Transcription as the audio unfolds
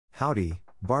Howdy,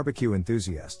 barbecue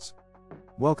enthusiasts.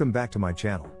 Welcome back to my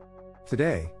channel.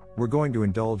 Today, we're going to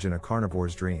indulge in a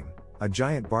carnivore's dream, a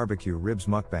giant barbecue ribs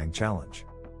mukbang challenge.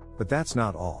 But that's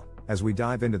not all. As we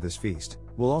dive into this feast,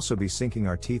 we'll also be sinking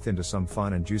our teeth into some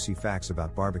fun and juicy facts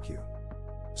about barbecue.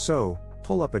 So,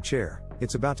 pull up a chair,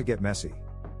 it's about to get messy.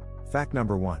 Fact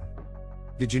number 1.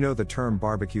 Did you know the term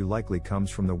barbecue likely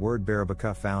comes from the word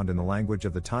barbacoa found in the language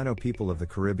of the Taino people of the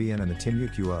Caribbean and the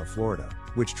Timucua of Florida,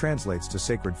 which translates to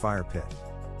sacred fire pit?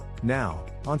 Now,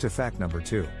 on to fact number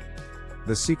 2.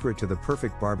 The secret to the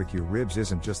perfect barbecue ribs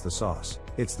isn't just the sauce,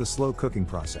 it's the slow cooking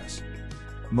process.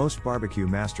 Most barbecue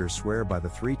masters swear by the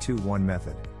 3-2-1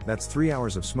 method, that's 3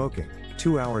 hours of smoking,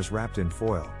 2 hours wrapped in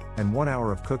foil, and 1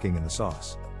 hour of cooking in the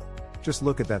sauce. Just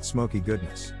look at that smoky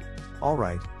goodness.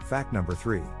 Alright, fact number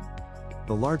 3.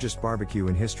 The largest barbecue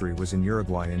in history was in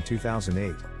Uruguay in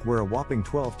 2008, where a whopping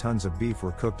 12 tons of beef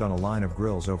were cooked on a line of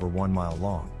grills over 1 mile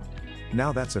long.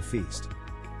 Now that's a feast.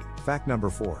 Fact number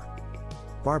 4.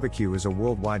 Barbecue is a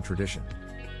worldwide tradition.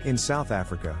 In South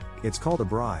Africa, it's called a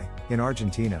braai, in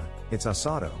Argentina, it's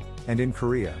asado, and in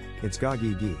Korea, it's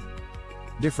gagigi.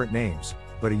 Different names,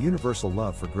 but a universal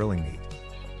love for grilling meat.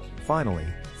 Finally,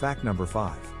 fact number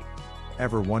 5.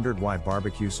 Ever wondered why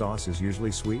barbecue sauce is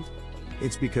usually sweet?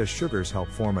 It's because sugars help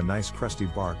form a nice crusty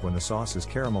bark when the sauce is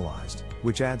caramelized,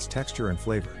 which adds texture and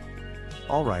flavor.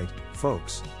 Alright,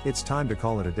 folks, it's time to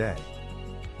call it a day.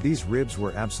 These ribs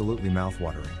were absolutely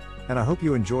mouthwatering, and I hope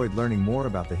you enjoyed learning more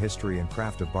about the history and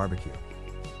craft of barbecue.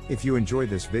 If you enjoyed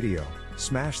this video,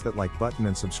 smash that like button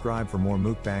and subscribe for more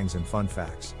mukbangs and fun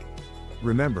facts.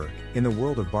 Remember, in the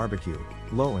world of barbecue,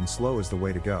 low and slow is the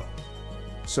way to go.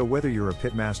 So whether you're a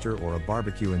pitmaster or a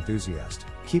barbecue enthusiast,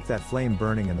 keep that flame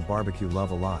burning and the barbecue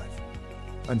love alive.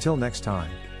 Until next time,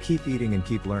 keep eating and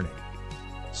keep learning.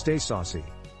 Stay saucy.